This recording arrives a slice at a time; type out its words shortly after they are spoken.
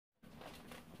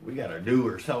We gotta do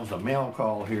ourselves a mail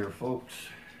call here, folks.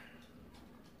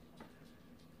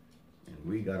 And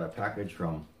we got a package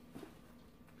from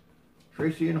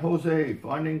Tracy and Jose,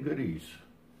 Finding Goodies.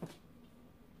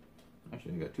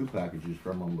 Actually, I got two packages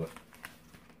from them, but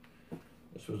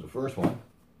this was the first one.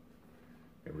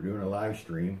 They were doing a live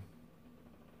stream.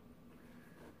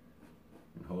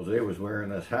 And Jose was wearing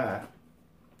this hat.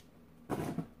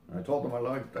 And I told him I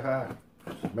liked the hat.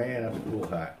 I said, man, that's a cool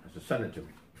hat. I said, send it to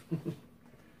me.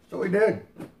 So he did.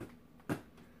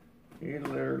 He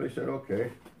literally said,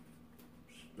 okay.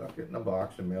 Stuck it in a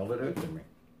box and mailed it out to me.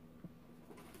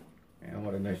 And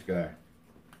what a nice guy.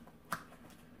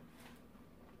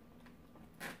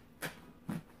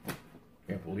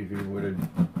 Can't believe he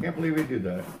can't believe he did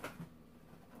that.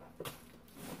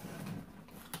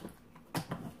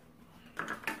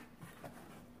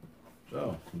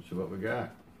 So, let's see what we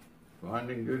got.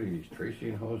 Finding Goodies, Tracy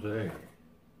and Jose.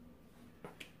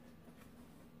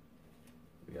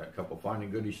 We got a couple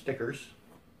Finding Goodies stickers,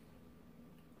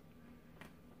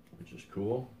 which is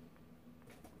cool.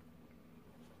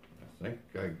 I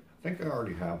think I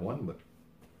already have one, but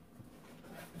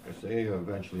like I say,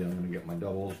 eventually I'm going to get my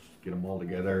doubles, get them all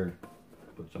together,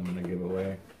 put some in the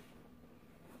giveaway.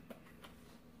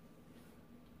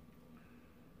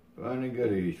 Finding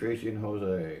Goodies, Tracy and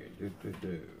Jose.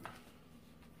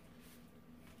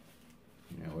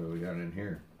 Now what do we got in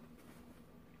here?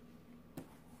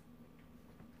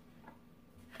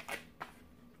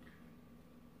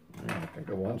 Yeah, I think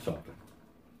I won something.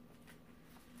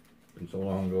 It's been so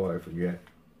long ago I forget.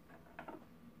 I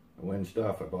win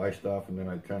stuff, I buy stuff, and then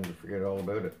I tend to forget all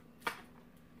about it.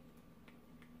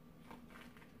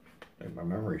 I think my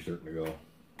memory's starting to go.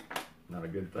 Not a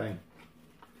good thing.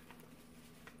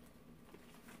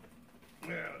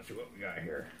 Yeah, let's see what we got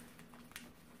here.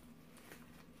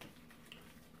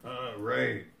 All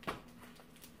right.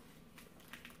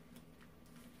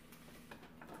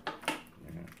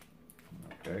 Yeah.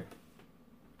 Okay.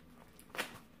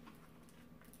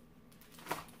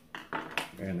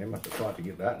 Man, they must have thought to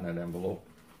get that in that envelope.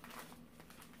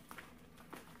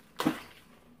 There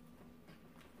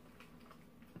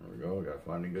we go. We got a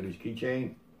Finding Goodies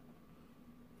keychain.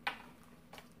 I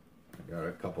got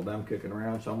a couple of them kicking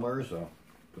around somewhere, so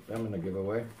put them in the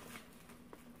giveaway.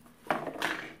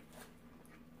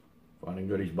 Finding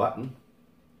Goodies button.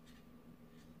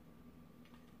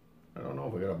 I don't know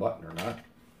if we got a button or not.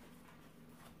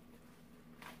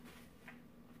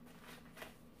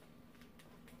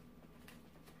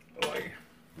 Boy,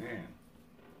 man.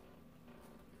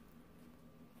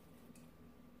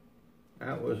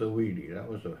 That was a weedy. That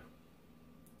was a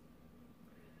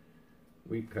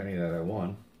wheat penny that I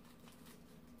won.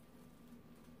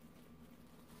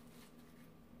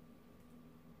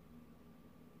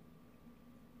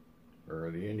 Or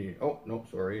the Indian, oh, no,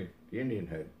 sorry, the Indian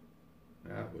head.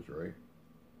 That was right.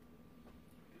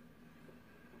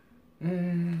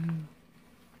 And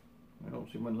I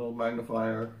don't see my little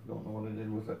magnifier. Don't know what I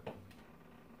did with it.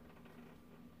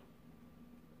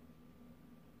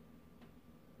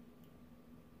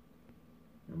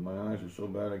 And my eyes are so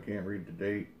bad I can't read the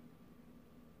date.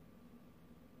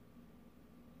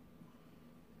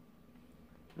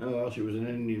 Oh, well, she was an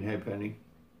Indian head penny.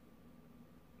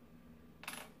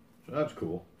 So that's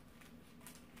cool.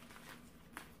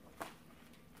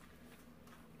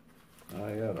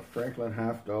 I got a Franklin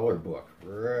 $50 book.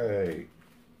 Right.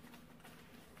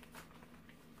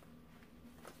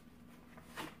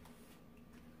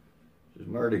 Says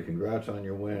Marty, congrats on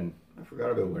your win. I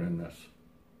forgot about winning this.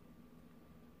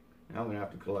 Now I'm going to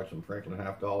have to collect some Franklin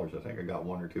 $50. I think I got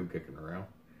one or two kicking around.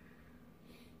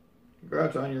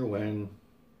 Congrats on your win.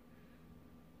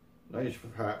 Nice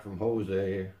hat from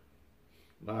Jose.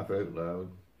 Laugh out loud.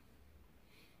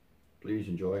 Please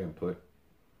enjoy and put.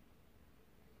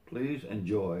 Please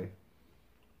enjoy.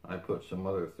 I put some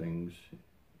other things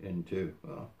in too.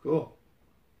 Oh, cool.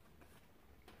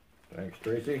 Thanks,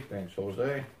 Tracy. Thanks,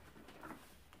 Jose.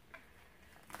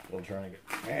 Still trying to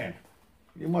get. Man,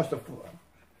 you must have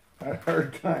had a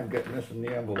hard time getting this in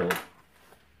the envelope.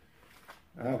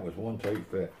 That was one tight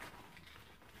fit.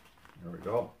 There we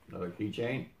go. Another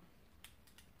keychain.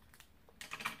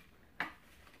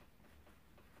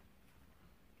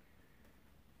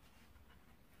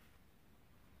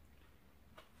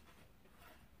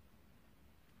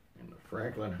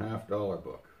 Franklin $50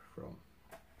 book from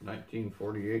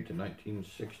 1948 to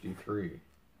 1963.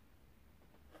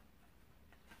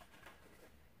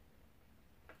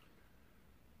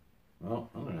 Well,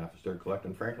 I'm going to have to start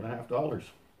collecting Franklin $50.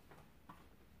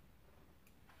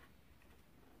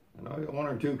 I know I got one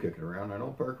or two kicking around. I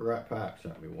know Parker Rat Pack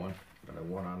sent me one that I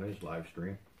won on his live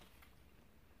stream.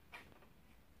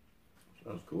 So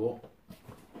that's cool.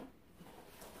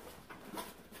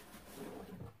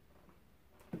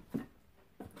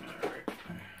 Alright,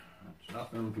 that's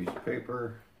nothing, piece of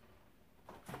paper.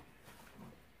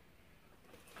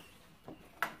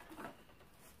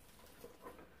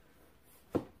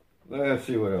 Let's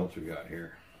see what else we got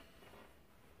here.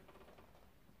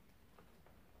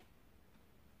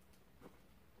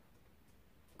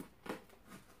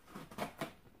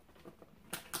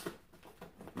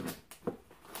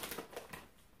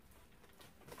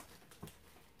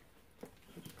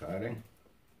 Cutting.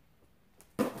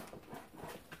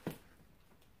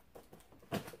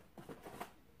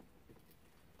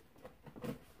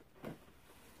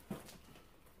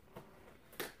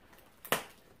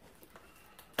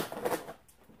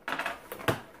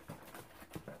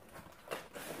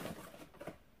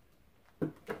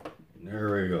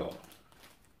 There we go.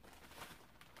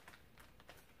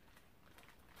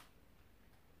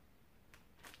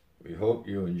 We hope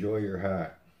you enjoy your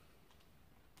hat.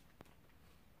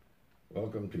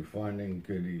 Welcome to Finding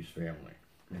Goodies family.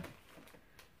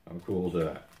 How cool is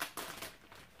that?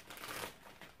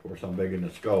 Of course, I'm big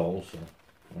into skulls, so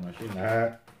when I seen the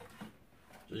hat,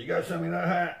 so you guys sent me that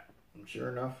hat. And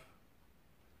sure enough,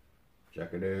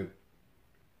 check it out.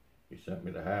 He sent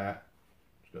me the hat.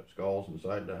 It's got skulls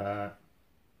inside the hat.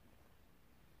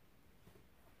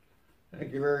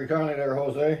 Thank you very kindly there,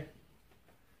 Jose.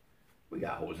 We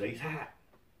got Jose's hat.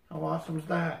 How awesome is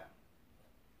that?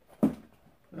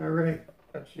 Alright,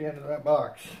 that's the end of that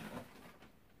box.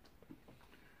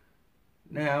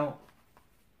 Now,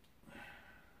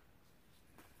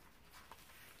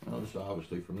 well, this is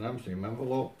obviously from them, same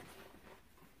envelope.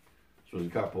 This was a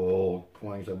couple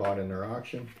coins I bought in their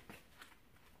auction.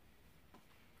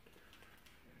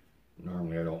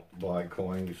 Normally I don't buy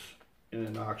coins in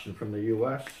an auction from the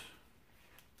US.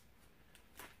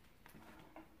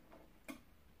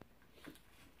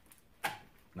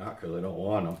 Not because I don't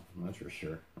want them, that's for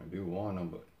sure. I do want them,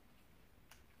 but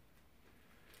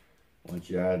once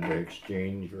you add the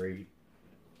exchange rate,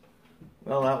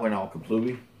 well, that went all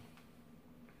kaplooey.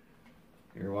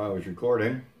 Here while I was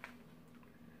recording,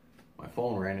 my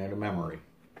phone ran out of memory.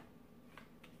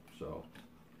 So,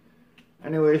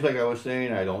 anyways, like I was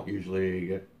saying, I don't usually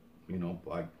get,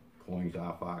 buy coins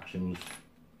off auctions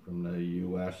from the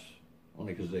US,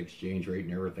 only because of the exchange rate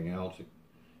and everything else,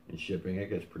 and shipping, it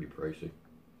gets pretty pricey.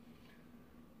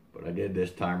 But I did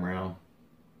this time around,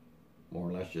 more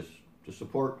or less just to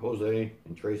support Jose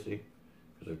and Tracy,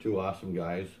 because they're two awesome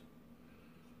guys.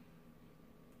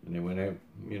 And they went out,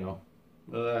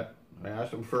 with that. I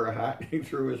asked him for a hat, he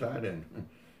threw his hat in.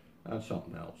 That's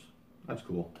something else. That's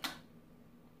cool.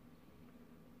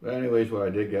 But anyways, what I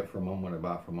did get from him, what I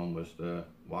bought from him, was the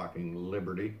Walking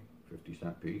Liberty,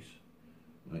 50-cent piece,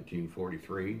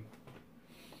 1943.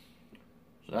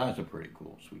 So that's a pretty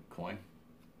cool, sweet coin.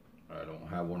 I don't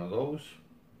have one of those.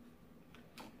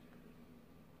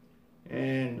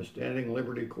 And the Standing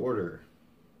Liberty quarter.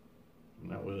 And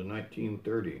that was in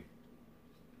 1930.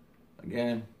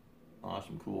 Again,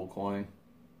 awesome, cool coin.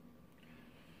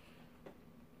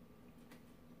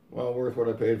 Well worth what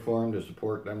I paid for them to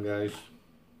support them guys.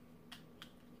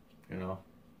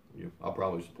 I'll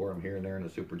probably support them here and there in the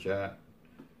super chat.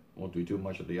 Won't do too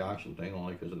much of the auction thing,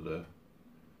 only because of the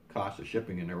cost of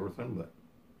shipping and everything, but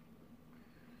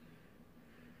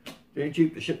it ain't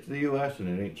cheap to ship to the US and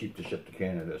it ain't cheap to ship to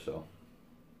Canada, so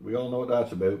we all know what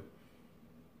that's about.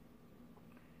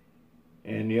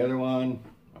 And the other one,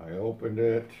 I opened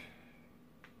it.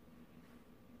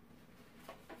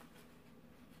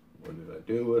 What did I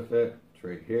do with it? It's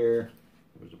right here.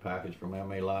 It was a package from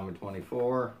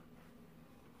MALYMAN24.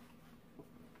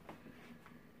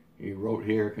 He wrote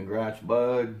here, "Congrats,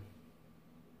 bud."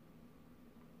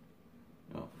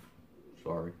 Oh,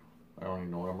 sorry. I don't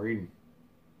even know what I'm reading.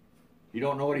 You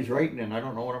don't know what he's writing, and I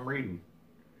don't know what I'm reading.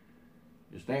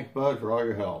 Just thanks, bud, for all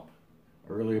your help.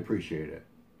 I really appreciate it.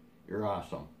 You're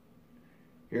awesome.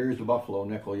 Here's the Buffalo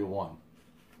nickel you won.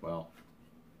 Well,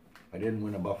 I didn't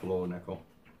win a Buffalo nickel.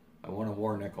 I won a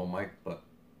war nickel, Mike, but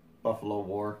Buffalo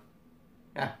war,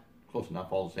 yeah, close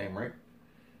enough, all the same, right?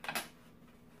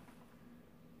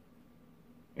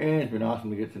 And it's been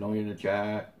awesome to get to know you in the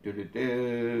chat.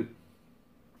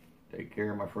 Take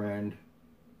care, my friend.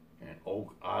 And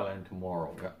Oak Island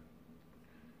tomorrow. Yeah.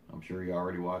 I'm sure you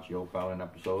already watched the Oak Island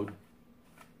episode.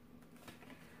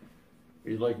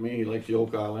 He's like me, he likes the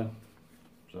Oak Island.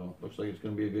 So looks like it's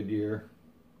going to be a good year.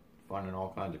 Finding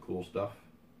all kinds of cool stuff.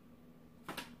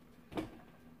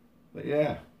 But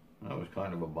yeah, that was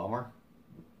kind of a bummer.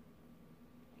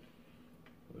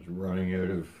 I was running out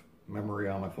of memory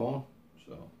on my phone.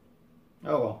 So,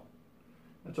 oh well.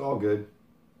 That's all good.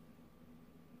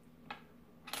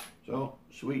 So,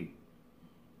 sweet.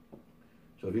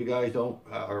 So if you guys don't,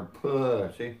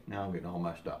 see, now I'm getting all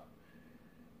messed up.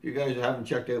 If you guys haven't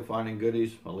checked out Finding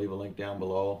Goodies, I'll leave a link down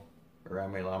below. Or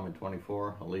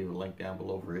MALYMAN24, I'll leave a link down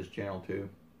below for his channel too.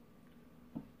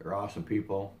 They're awesome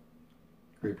people,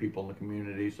 great people in the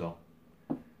community. So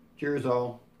cheers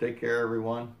all, take care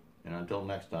everyone, and until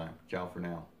next time, ciao for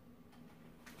now.